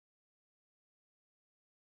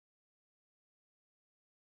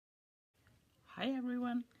Hi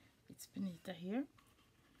everyone, it's Benita here.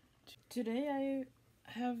 Today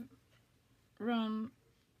I have run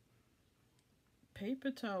paper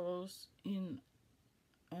towels in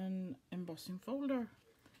an embossing folder.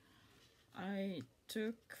 I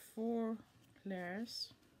took 4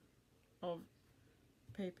 layers of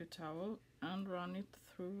paper towel and run it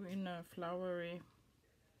through in a flowery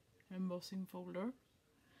embossing folder,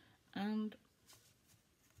 and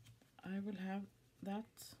I will have that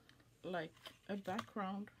like a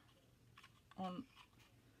background on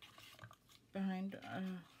behind a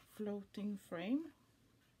floating frame.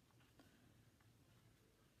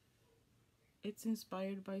 It's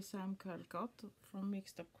inspired by Sam Calcott from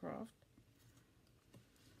Mixed Up Craft,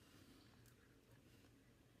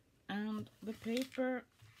 and the paper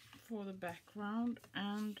for the background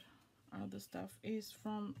and other stuff is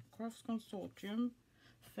from Crafts Consortium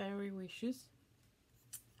Fairy Wishes.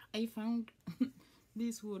 I found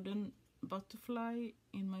this wooden butterfly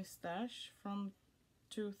in my stash from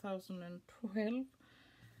 2012,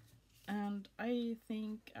 and I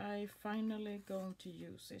think I finally going to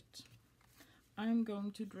use it. I'm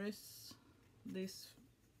going to dress this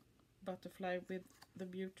butterfly with the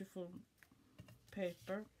beautiful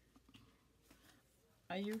paper.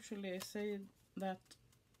 I usually say that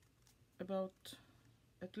about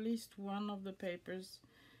at least one of the papers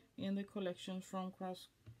in the collection from Craft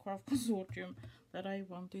Consortium that I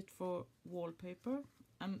wanted for wallpaper,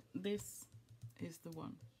 and this is the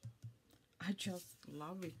one. I just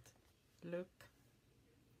love it. Look,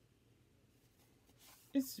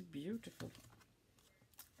 it's beautiful.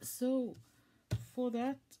 So for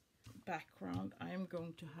that background I am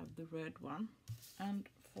going to have the red one, and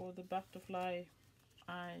for the butterfly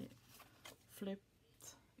I flipped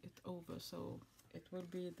it over so it will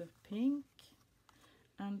be the pink,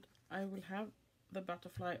 and I will have the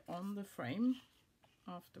butterfly on the frame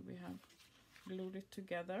after we have glued it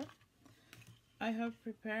together. I have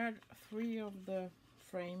prepared 3 of the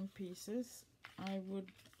frame pieces. I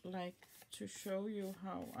would like to show you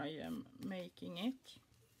how I am making it.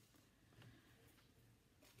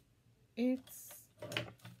 It's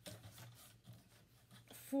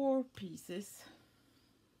 4 pieces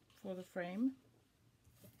for the frame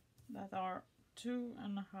that are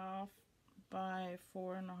 2.5 by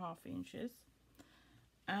 4.5 inches,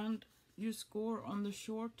 and you score on the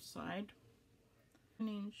short side 1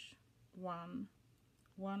 inch, 1,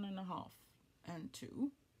 1.5 and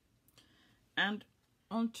 2, and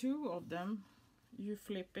on 2 of them you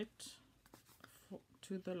flip it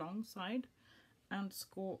to the long side and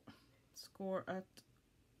score at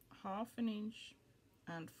 1/2 inch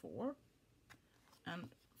and 4, and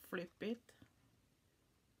flip it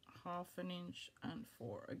 1/2 inch and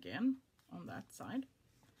 4 again on that side,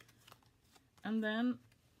 and then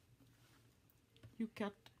you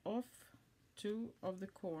cut off 2 of the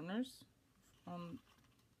corners on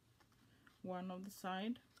one of the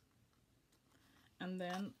side, and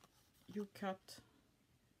then you cut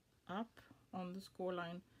up on the score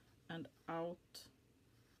line and out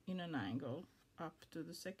in an angle up to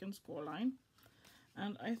the second score line.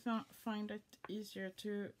 And I find it easier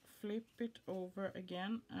to flip it over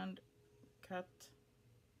again and cut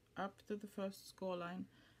up to the first score line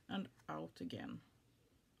and out again.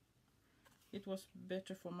 It was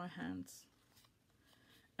better for my hands.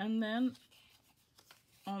 And then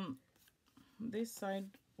on this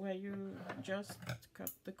side where you just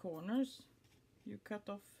cut the corners, you cut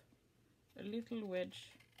off a little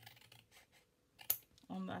wedge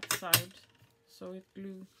on that side so it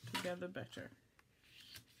glue together better.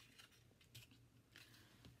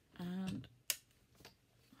 And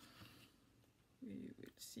we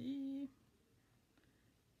will see.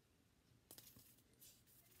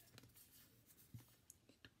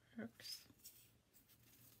 It works.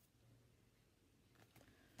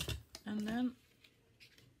 And then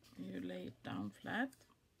you lay it down flat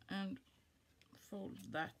and fold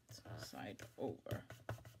that side over.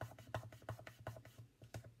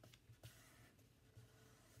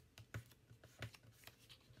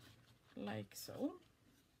 Like so.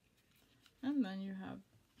 And then you have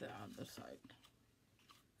the other side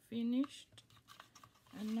finished.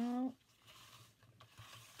 And now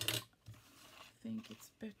I think it's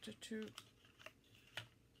better to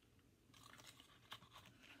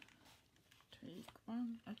take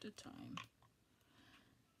one at a time.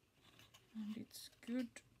 And it's good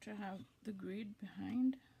to have the grid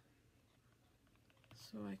behind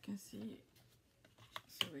so I can see,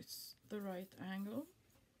 so it's the right angle.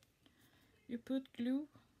 You put glue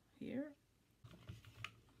here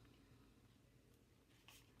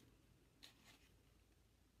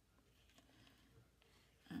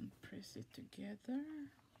and press it together.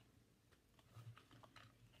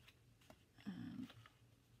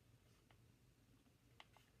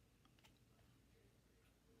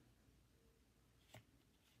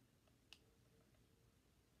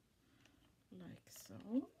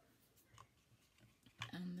 so.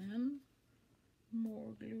 And then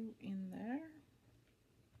more glue in there.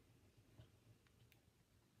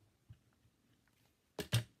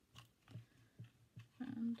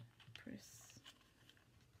 And press.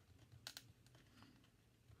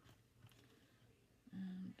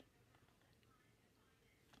 And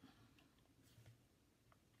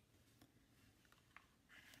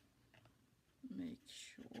make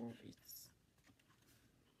sure it's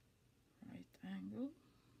right angle.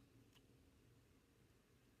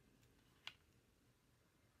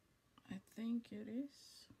 I think it is.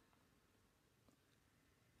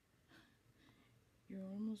 You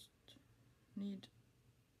almost need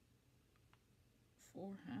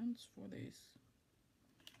 4 hands for this.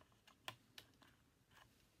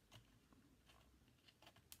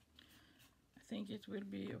 I think it will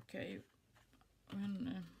be okay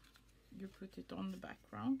when you put it on the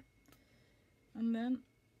background. And then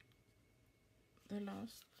the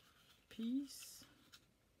last piece,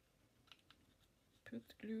 put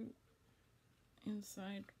glue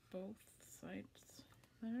inside both sides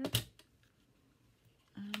there,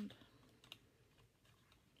 and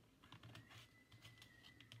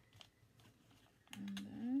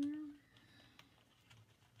there.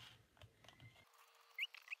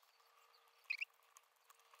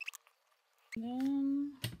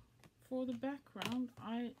 Then for the background,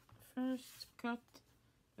 I first cut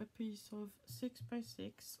a piece of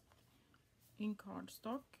 6x6 in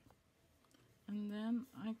cardstock, and then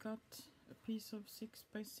I cut a piece of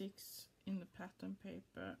 6x6 in the pattern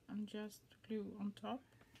paper and just glue on top.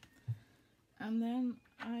 And then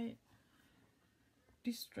I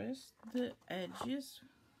distressed the edges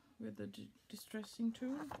with the distressing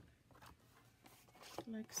tool,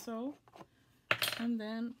 like so, and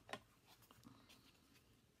then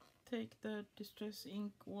take the Distress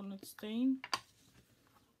Ink Walnut Stain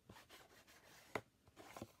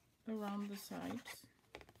around the sides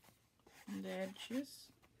and the edges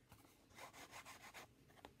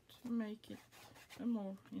to make it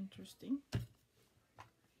more interesting.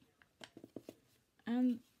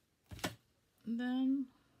 And then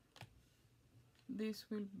this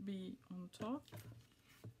will be on top,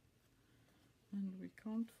 and we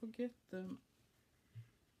can't forget the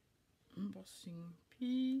embossing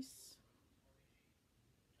piece,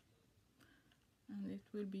 and it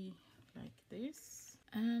will be like this.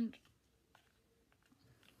 And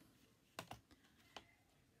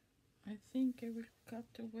I think I will cut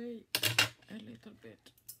away a little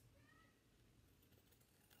bit,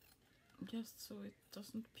 just so it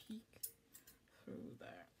doesn't peek through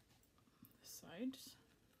there, the sides.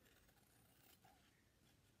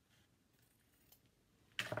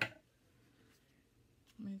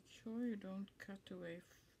 Make sure you don't cut away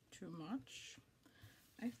too much.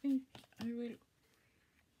 I think I will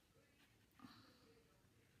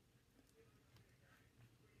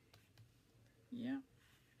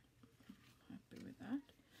happy with that.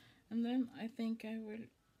 And then I think I will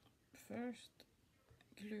first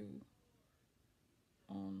glue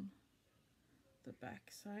on the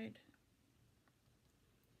back side,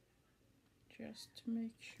 just to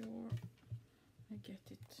make sure I get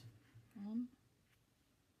it on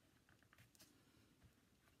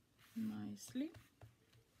nicely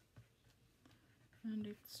and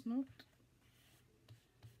it's not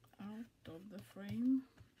out of the frame,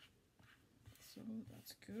 so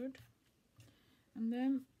that's good. And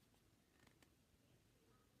then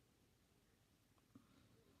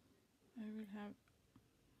I will have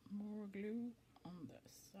more glue on the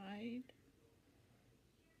side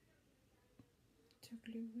to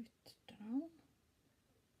glue it down.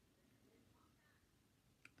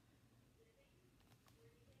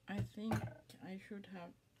 I think I should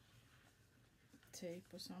have tape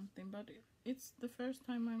or something, but it's the first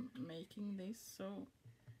time I'm making this, so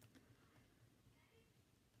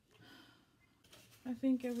I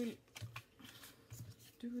think I will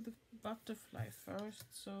do the butterfly first,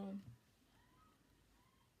 so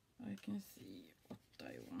I can see what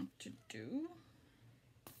I want to do.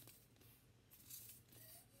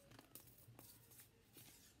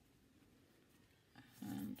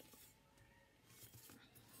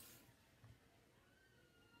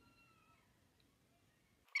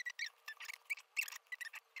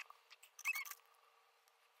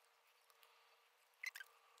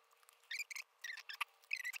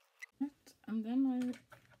 And then I will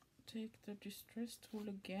take the distress tool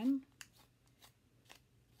again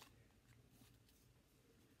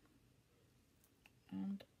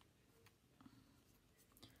and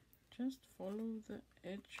just follow the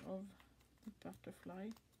edge of the butterfly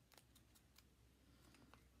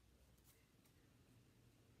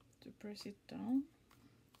to press it down.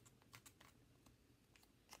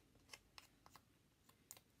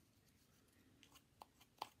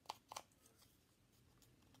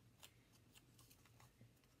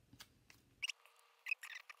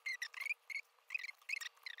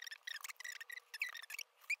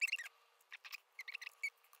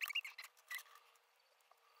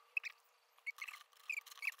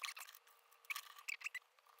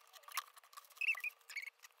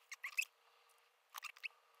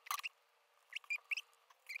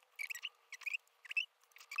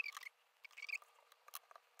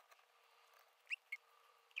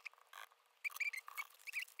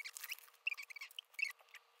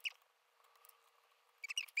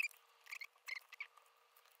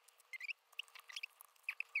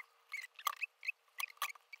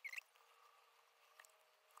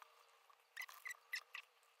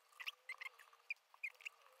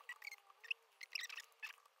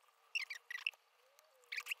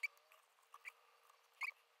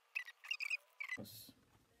 because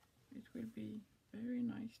it will be very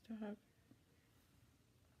nice to have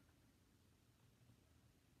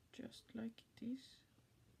just like it is.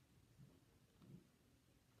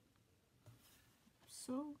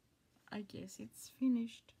 So I guess it's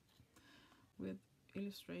finished with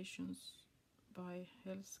illustrations by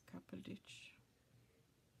Hels Kapelditch.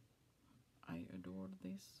 I adore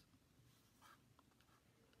this.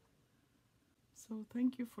 So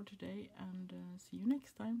thank you for today, and see you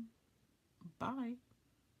next time. Bye!